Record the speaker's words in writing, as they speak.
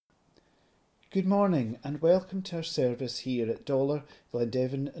Good morning and welcome to our service here at Dollar,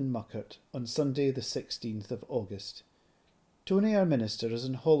 Glendevin and Muckert on Sunday the 16th of August. Tony, our minister, is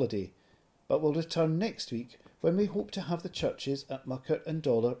on holiday, but will return next week when we hope to have the churches at Muckert and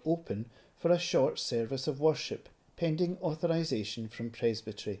Dollar open for a short service of worship, pending authorisation from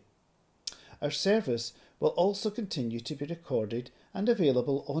Presbytery. Our service will also continue to be recorded and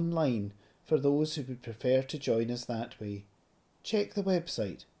available online for those who would prefer to join us that way. Check the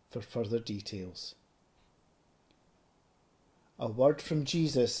website for further details. A word from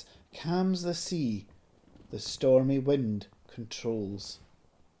Jesus calms the sea, the stormy wind controls.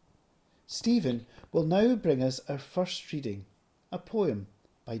 Stephen will now bring us our first reading, a poem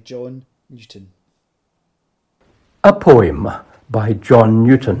by John Newton. A poem by John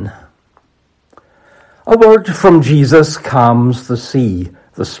Newton. A word from Jesus calms the sea,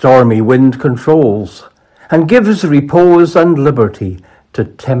 the stormy wind controls, and gives repose and liberty to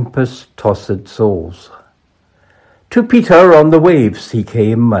tempest-tossed souls. To Peter on the waves he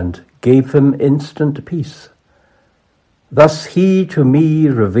came and gave him instant peace. Thus he to me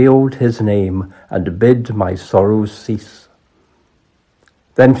revealed his name and bid my sorrows cease.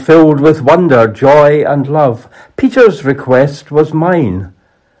 Then filled with wonder, joy and love, Peter's request was mine.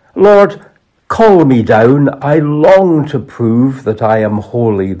 Lord, call me down, I long to prove that I am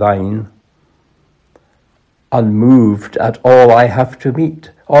wholly thine. Unmoved at all I have to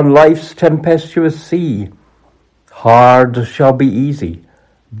meet on life's tempestuous sea, hard shall be easy,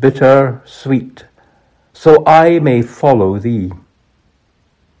 bitter sweet, so I may follow thee.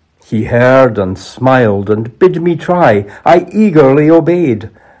 He heard and smiled and bid me try, I eagerly obeyed.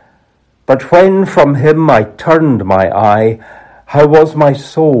 But when from him I turned my eye, how was my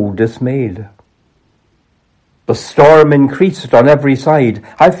soul dismayed. The storm increased on every side,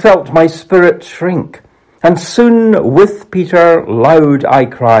 I felt my spirit shrink, and soon with Peter loud I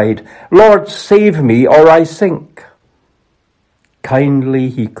cried, Lord, save me, or I sink. Kindly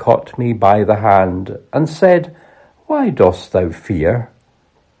he caught me by the hand, and said, Why dost thou fear?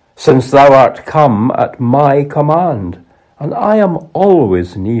 Since thou art come at my command, and I am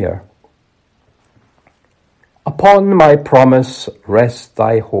always near. Upon my promise rest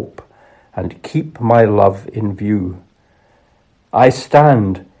thy hope, and keep my love in view. I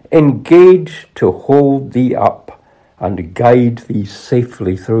stand engaged to hold thee up and guide thee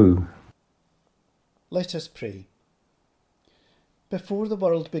safely through. Let us pray. Before the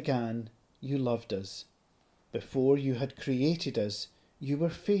world began, you loved us. Before you had created us, you were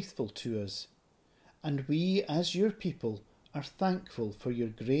faithful to us. And we, as your people, are thankful for your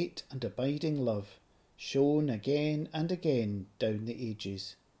great and abiding love, shown again and again down the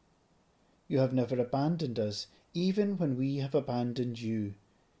ages. You have never abandoned us, even when we have abandoned you.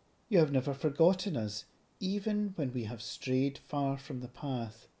 You have never forgotten us, even when we have strayed far from the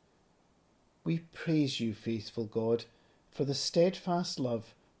path. We praise you, faithful God, for the steadfast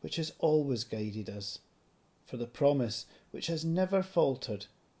love which has always guided us, for the promise which has never faltered,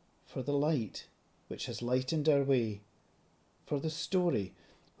 for the light which has lightened our way, for the story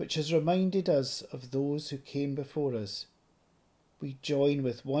which has reminded us of those who came before us. We join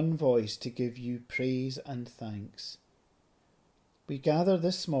with one voice to give you praise and thanks. We gather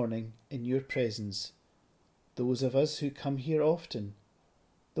this morning in your presence, those of us who come here often,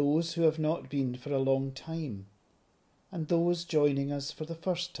 those who have not been for a long time, and those joining us for the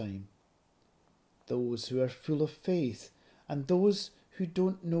first time, those who are full of faith and those who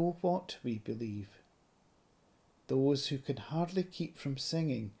don't know what we believe, those who can hardly keep from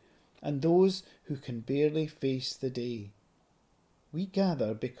singing and those who can barely face the day. We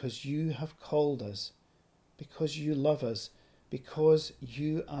gather because you have called us, because you love us, because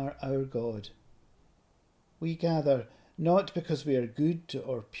you are our God. We gather not because we are good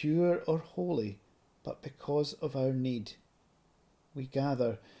or pure or holy, but because of our need. We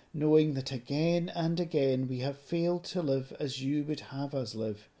gather knowing that again and again we have failed to live as you would have us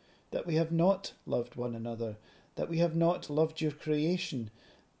live, that we have not loved one another, that we have not loved your creation,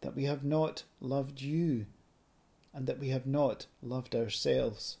 that we have not loved you, and that we have not loved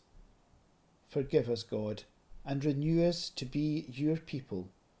ourselves. Forgive us, God, and renew us to be your people.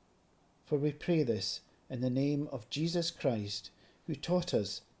 For we pray this in the name of Jesus Christ, who taught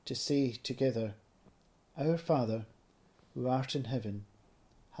us to say together, Our Father, who art in heaven,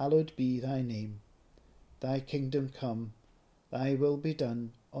 hallowed be thy name. Thy kingdom come, thy will be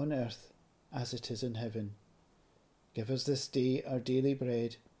done on earth as it is in heaven. Give us this day our daily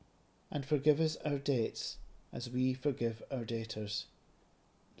bread, and forgive us our debts as we forgive our debtors.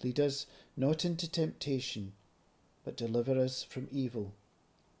 Lead us not into temptation, but deliver us from evil.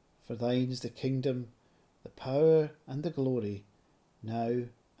 For thine is the kingdom, the power and the glory, now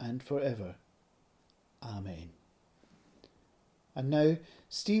and forever. Amen. And now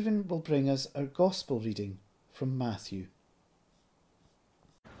Stephen will bring us our Gospel reading from Matthew.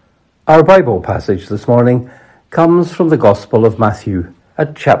 Our Bible passage this morning comes from the Gospel of Matthew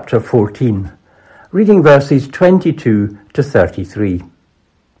at chapter 14, reading verses 22 to 33,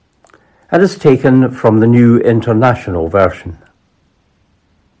 and is taken from the New International Version.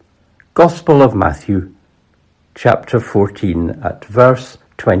 Gospel of Matthew, chapter 14, at verse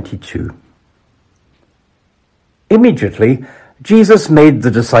 22. Immediately, Jesus made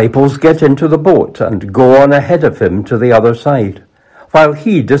the disciples get into the boat and go on ahead of him to the other side, while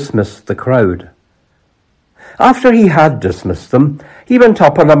he dismissed the crowd. After he had dismissed them, he went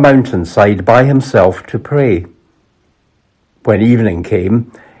up on a mountainside by himself to pray. When evening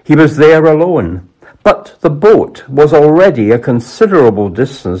came, he was there alone, but the boat was already a considerable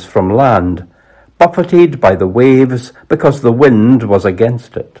distance from land, buffeted by the waves because the wind was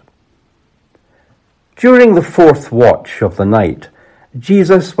against it. During the fourth watch of the night,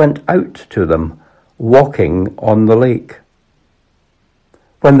 Jesus went out to them, walking on the lake.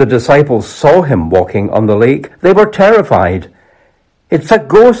 When the disciples saw him walking on the lake, they were terrified. "It's a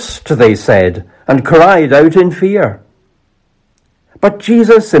ghost," they said, and cried out in fear. But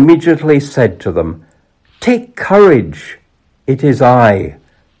Jesus immediately said to them, "Take courage, it is I.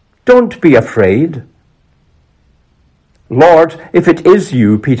 Don't be afraid." "Lord, if it is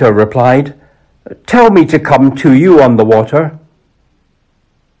you," Peter replied, "tell me to come to you on the water."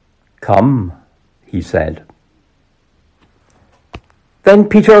 "Come," he said. Then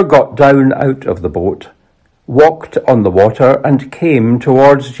Peter got down out of the boat, walked on the water, and came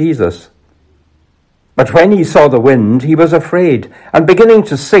towards Jesus. But when he saw the wind, he was afraid, and beginning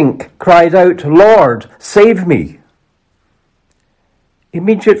to sink, cried out, "Lord, save me!"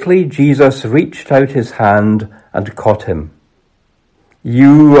 Immediately Jesus reached out his hand and caught him.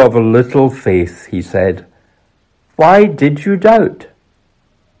 "You of little faith," he said, "why did you doubt?"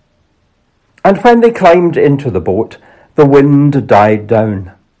 And when they climbed into the boat, the wind died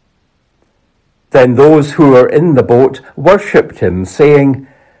down. Then those who were in the boat worshipped him, saying,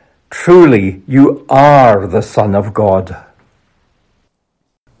 "Truly you are the Son of God."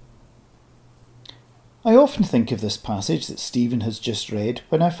 I often think of this passage that Stephen has just read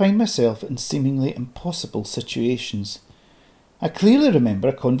when I find myself in seemingly impossible situations. I clearly remember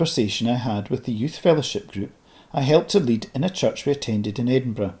a conversation I had with the youth fellowship group I helped to lead in a church we attended in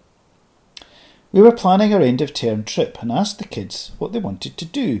Edinburgh. We were planning our end-of-term trip and asked the kids what they wanted to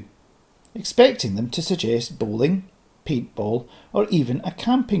do, expecting them to suggest bowling, paintball, or even a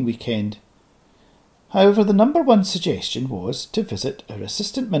camping weekend. However, the number one suggestion was to visit our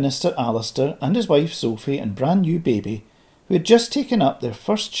Assistant Minister Alistair and his wife Sophie and brand new baby, who had just taken up their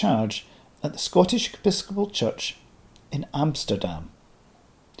first charge at the Scottish Episcopal Church in Amsterdam.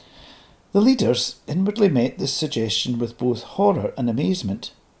 The leaders inwardly met this suggestion with both horror and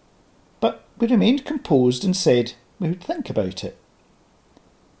amazement, but we remained composed and said we would think about it.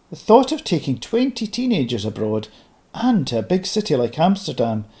 The thought of taking 20 teenagers abroad and to a big city like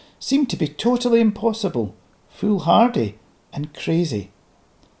Amsterdam seemed to be totally impossible, foolhardy and crazy.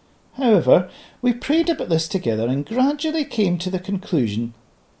 However, we prayed about this together and gradually came to the conclusion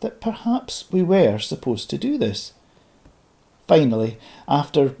that perhaps we were supposed to do this. Finally,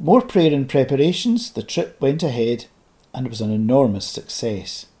 after more prayer and preparations, the trip went ahead and was an enormous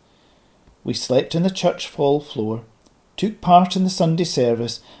success. We slept on the church hall floor, took part in the Sunday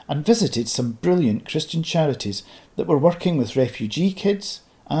service, and visited some brilliant Christian charities that were working with refugee kids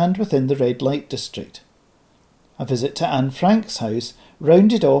and within the red light district. A visit to Anne Frank's house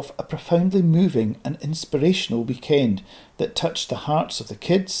rounded off a profoundly moving and inspirational weekend that touched the hearts of the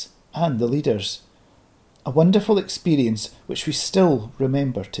kids and the leaders. A wonderful experience which we still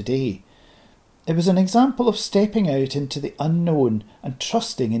remember today. It was an example of stepping out into the unknown and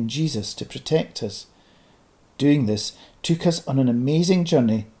trusting in Jesus to protect us. Doing this took us on an amazing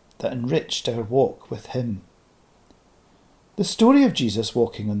journey that enriched our walk with him. The story of Jesus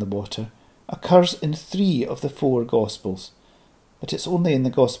walking on the water occurs in 3 of the 4 Gospels, but it's only in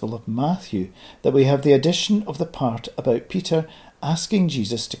the Gospel of Matthew that we have the addition of the part about Peter asking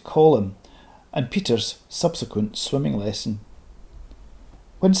Jesus to call him, and Peter's subsequent swimming lesson.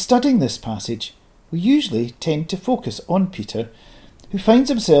 When studying this passage, we usually tend to focus on Peter, who finds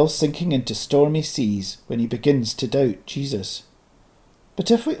himself sinking into stormy seas when he begins to doubt Jesus.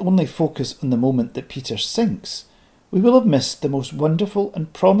 But if we only focus on the moment that Peter sinks, we will have missed the most wonderful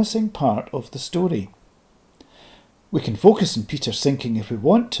and promising part of the story. We can focus on Peter sinking if we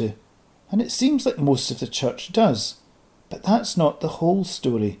want to, and it seems like most of the church does, but that's not the whole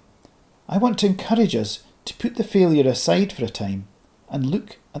story. I want to encourage us to put the failure aside for a time and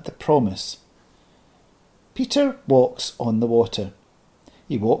look at the promise. Peter walks on the water.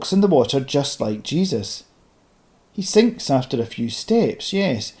 He walks in the water just like Jesus. He sinks after a few steps,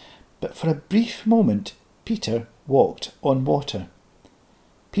 yes, but for a brief moment, Peter walked on water.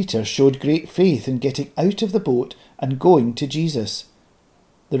 Peter showed great faith in getting out of the boat and going to Jesus.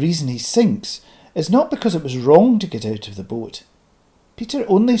 The reason he sinks is not because it was wrong to get out of the boat. Peter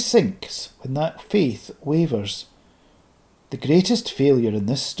only sinks when that faith wavers. The greatest failure in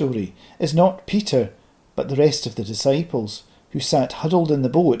this story is not Peter, but the rest of the disciples, who sat huddled in the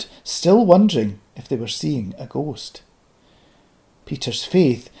boat, still wondering if they were seeing a ghost. Peter's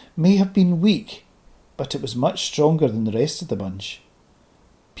faith may have been weak, but it was much stronger than the rest of the bunch.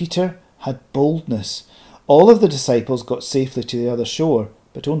 Peter had boldness. All of the disciples got safely to the other shore,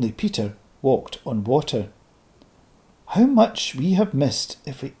 but only Peter walked on water. How much we have missed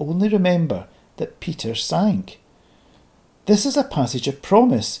if we only remember that Peter sank. This is a passage of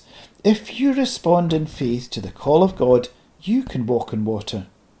promise. If you respond in faith to the call of God, you can walk on water.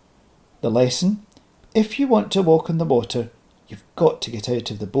 The lesson: if you want to walk on the water, you've got to get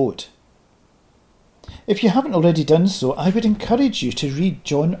out of the boat. If you haven't already done so, I would encourage you to read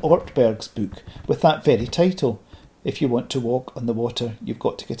John Ortberg's book with that very title. If you want to walk on the water, you've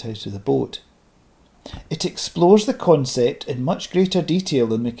got to get out of the boat. It explores the concept in much greater detail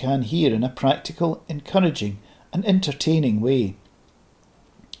than we can here in a practical, encouraging and entertaining way.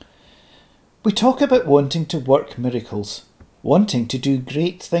 We talk about wanting to work miracles, wanting to do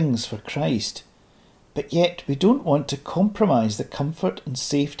great things for Christ, but yet we don't want to compromise the comfort and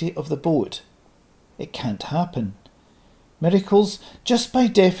safety of the boat. It can't happen. Miracles, just by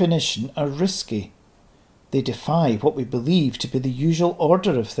definition, are risky. They defy what we believe to be the usual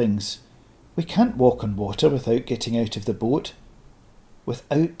order of things. We can't walk on water without getting out of the boat,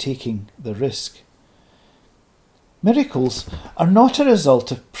 without taking the risk. Miracles are not a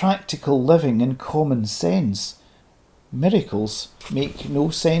result of practical living and common sense. Miracles make no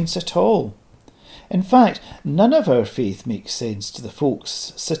sense at all. In fact, none of our faith makes sense to the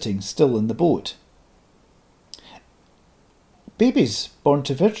folks sitting still in the boat. Babies born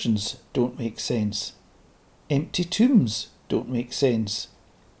to virgins don't make sense. Empty tombs don't make sense.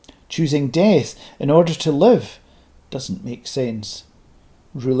 Choosing death in order to live doesn't make sense.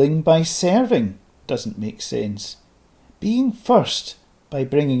 Ruling by serving doesn't make sense. Being first by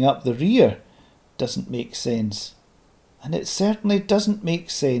bringing up the rear doesn't make sense. And it certainly doesn't make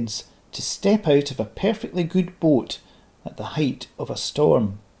sense to step out of a perfectly good boat at the height of a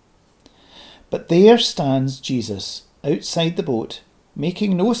storm. But there stands Jesus outside the boat,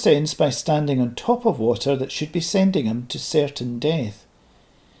 making no sense by standing on top of water that should be sending him to certain death.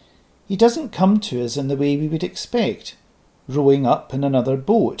 He doesn't come to us in the way we would expect, rowing up in another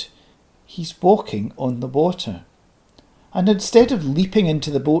boat. He's walking on the water. And instead of leaping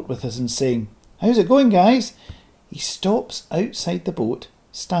into the boat with us and saying, "How's it going, guys?" he stops outside the boat,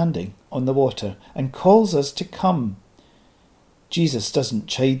 standing on the water, and calls us to come. Jesus doesn't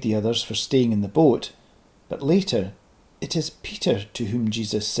chide the others for staying in the boat, but later it is Peter to whom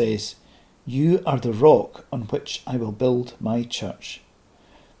Jesus says, "You are the rock on which I will build my church."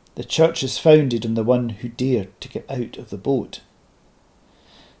 The church is founded on the one who dared to get out of the boat.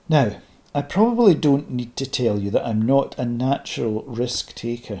 Now, I probably don't need to tell you that I'm not a natural risk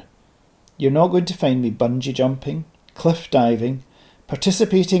taker. You're not going to find me bungee jumping, cliff diving,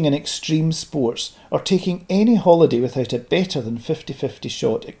 participating in extreme sports, or taking any holiday without a better than 50-50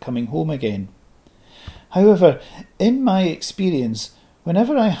 shot at coming home again. However, in my experience,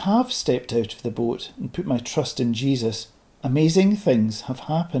 whenever I have stepped out of the boat and put my trust in Jesus, amazing things have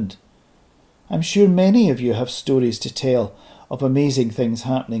happened. I'm sure many of you have stories to tell of amazing things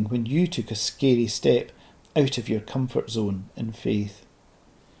happening when you took a scary step out of your comfort zone in faith.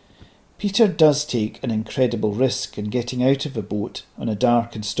 Peter does take an incredible risk in getting out of a boat on a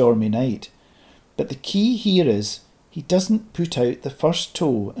dark and stormy night, but the key here is he doesn't put out the first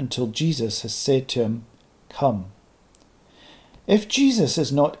toe until Jesus has said to him, "Come." If Jesus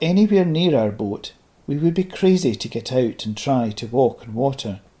is not anywhere near our boat, we would be crazy to get out and try to walk on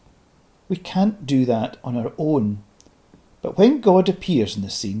water. We can't do that on our own. But when God appears in the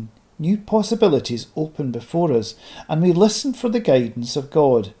scene, new possibilities open before us, and we listen for the guidance of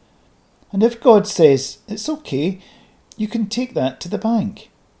God. And if God says, "It's okay," you can take that to the bank.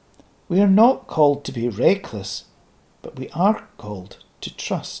 We are not called to be reckless, but we are called to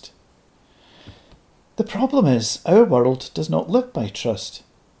trust. The problem is, our world does not live by trust.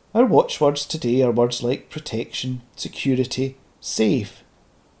 Our watchwords today are words like protection, security, safe.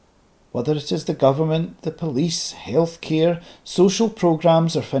 Whether it is the government, the police, healthcare, social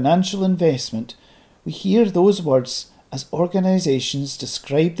programs or financial investment, we hear those words as organisations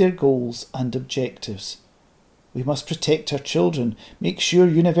describe their goals and objectives. We must protect our children, make sure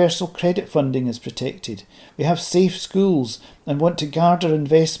universal credit funding is protected. We have safe schools and want to guard our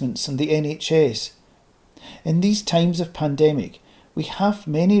investments in the NHS. In these times of pandemic, we have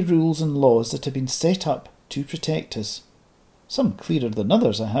many rules and laws that have been set up to protect us. Some clearer than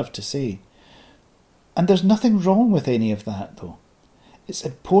others, I have to say. And there's nothing wrong with any of that, though. It's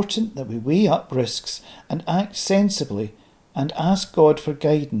important that we weigh up risks and act sensibly and ask God for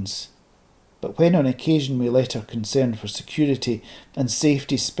guidance. But when on occasion we let our concern for security and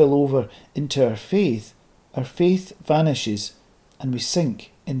safety spill over into our faith vanishes and we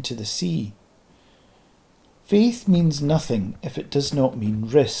sink into the sea. Faith means nothing if it does not mean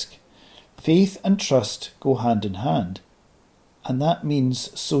risk. Faith and trust go hand in hand, and that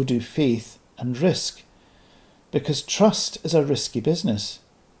means so do faith and risk, because trust is a risky business.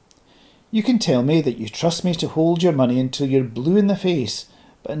 You can tell me that you trust me to hold your money until you're blue in the face,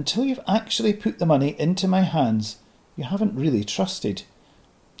 but until you've actually put the money into my hands, you haven't really trusted.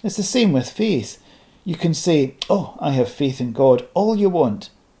 It's the same with faith. You can say, "Oh, I have faith in God," all you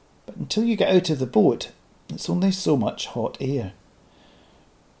want, but until you get out of the boat, it's only so much hot air.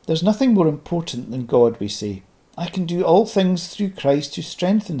 There's nothing more important than God, we say. "I can do all things through Christ who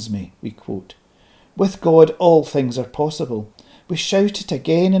strengthens me," we quote. With God, all things are possible. We shout it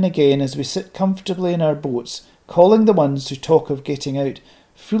again and again as we sit comfortably in our boats, calling the ones who talk of getting out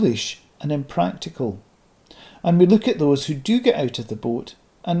foolish and impractical. And we look at those who do get out of the boat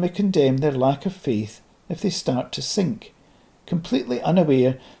and we condemn their lack of faith if they start to sink, completely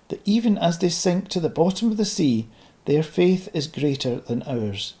unaware that even as they sink to the bottom of the sea, their faith is greater than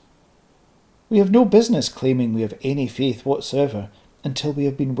ours. We have no business claiming we have any faith whatsoever until we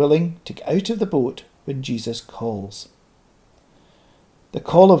have been willing to get out of the boat when Jesus calls. The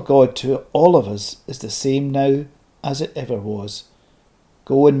call of God to all of us is the same now as it ever was.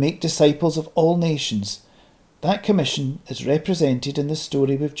 Go and make disciples of all nations. That commission is represented in the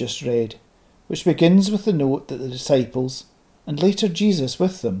story we've just read, which begins with the note that the disciples, and later Jesus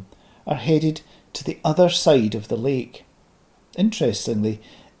with them, are headed to the other side of the lake. Interestingly,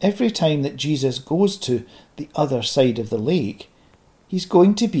 every time that Jesus goes to the other side of the lake, he's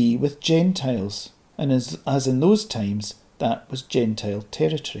going to be with Gentiles, and as in those times, that was Gentile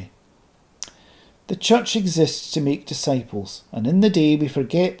territory. The church exists to make disciples, and in the day we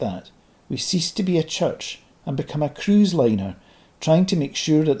forget that. We cease to be a church and become a cruise liner, trying to make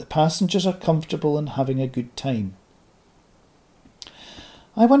sure that the passengers are comfortable and having a good time.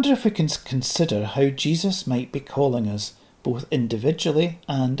 I wonder if we can consider how Jesus might be calling us, both individually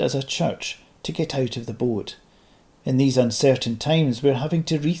and as a church, to get out of the boat. In these uncertain times, we're having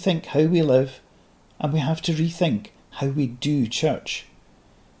to rethink how we live, and we have to rethink how we do church.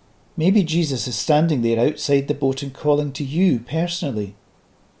 Maybe Jesus is standing there outside the boat and calling to you personally.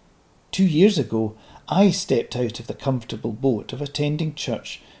 2 years ago, I stepped out of the comfortable boat of attending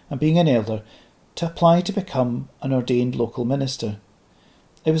church and being an elder to apply to become an ordained local minister.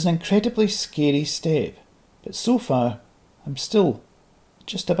 It was an incredibly scary step, but so far I'm still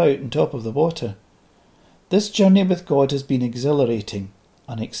just about on top of the water. This journey with God has been exhilarating,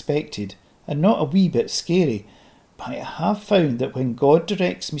 unexpected, and not a wee bit scary, but I have found that when God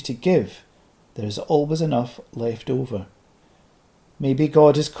directs me to give, there is always enough left over. Maybe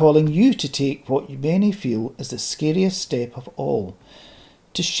God is calling you to take what many feel is the scariest step of all,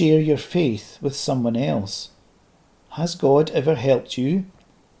 to share your faith with someone else. Has God ever helped you?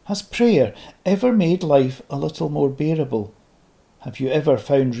 Has prayer ever made life a little more bearable? Have you ever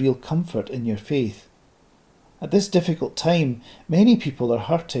found real comfort in your faith? At this difficult time, many people are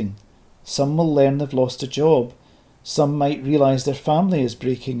hurting. Some will learn they've lost a job. Some might realise their family is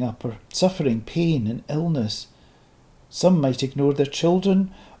breaking up or suffering pain and illness. Some might ignore their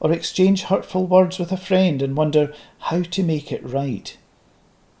children or exchange hurtful words with a friend and wonder how to make it right.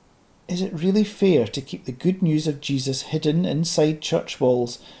 Is it really fair to keep the good news of Jesus hidden inside church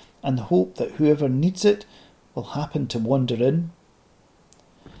walls and hope that whoever needs it will happen to wander in?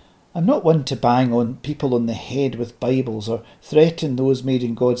 I'm not one to bang on people on the head with Bibles or threaten those made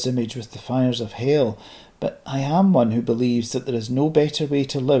in God's image with the fires of hell, but I am one who believes that there is no better way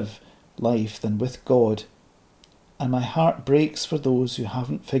to live life than with God. And my heart breaks for those who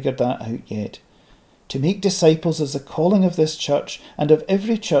haven't figured that out yet. To make disciples is the calling of this church and of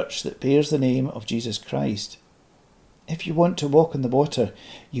every church that bears the name of Jesus Christ. If you want to walk on the water,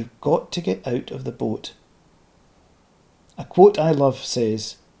 you've got to get out of the boat. A quote I love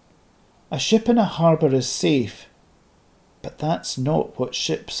says, "A ship in a harbour is safe, but that's not what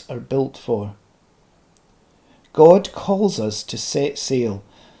ships are built for." God calls us to set sail,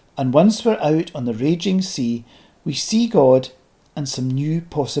 and once we're out on the raging sea, we see God and some new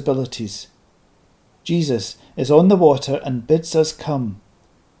possibilities. Jesus is on the water and bids us come.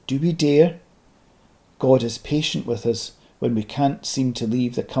 Do we dare? God is patient with us when we can't seem to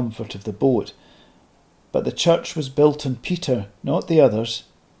leave the comfort of the boat. But the church was built on Peter, not the others.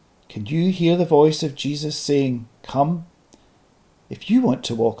 Can you hear the voice of Jesus saying, "Come"? If you want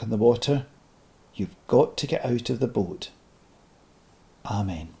to walk on the water, you've got to get out of the boat.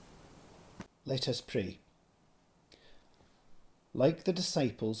 Amen. Let us pray. Like the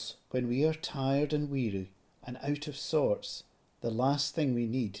disciples, when we are tired and weary and out of sorts, the last thing we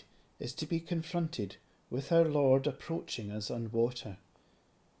need is to be confronted with our Lord approaching us on water.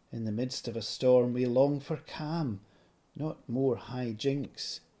 In the midst of a storm, we long for calm, not more high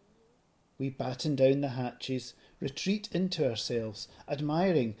jinks. We batten down the hatches, retreat into ourselves,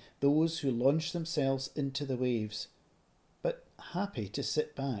 admiring those who launch themselves into the waves, but happy to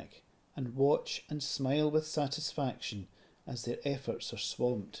sit back and watch and smile with satisfaction as their efforts are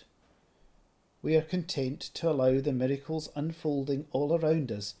swamped. We are content to allow the miracles unfolding all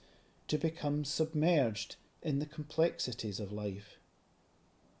around us to become submerged in the complexities of life.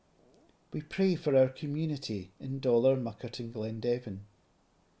 We pray for our community in Dollar, Muckert and Glendevin.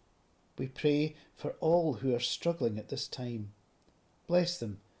 We pray for all who are struggling at this time. Bless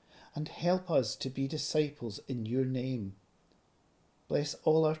them and help us to be disciples in your name. Bless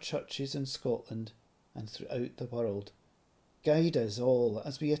all our churches in Scotland and throughout the world. Guide us all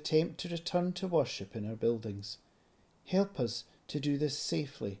as we attempt to return to worship in our buildings. Help us to do this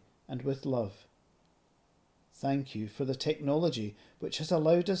safely and with love. Thank you for the technology which has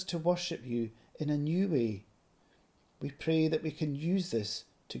allowed us to worship you in a new way. We pray that we can use this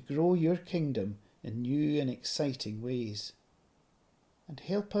to grow your kingdom in new and exciting ways. And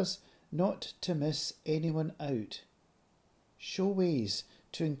help us not to miss anyone out. Show ways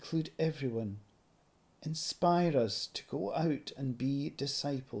to include everyone. Inspire us to go out and be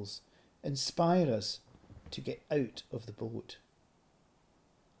disciples. Inspire us to get out of the boat.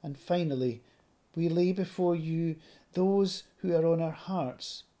 And finally, we lay before you those who are on our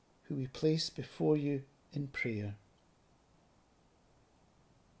hearts, who we place before you in prayer.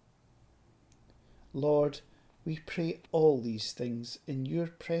 Lord, we pray all these things in your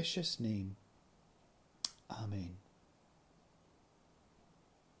precious name. Amen.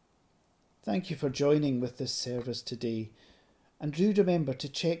 Thank you for joining with this service today, and do remember to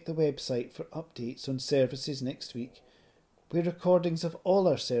check the website for updates on services next week, where recordings of all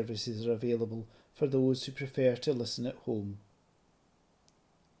our services are available for those who prefer to listen at home.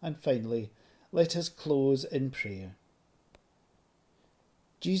 And finally, let us close in prayer.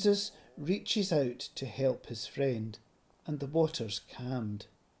 Jesus reaches out to help his friend, and the waters calmed.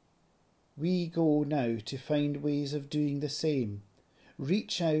 We go now to find ways of doing the same.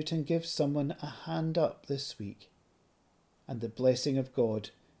 Reach out and give someone a hand up this week. And the blessing of God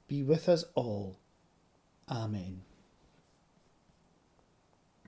be with us all. Amen.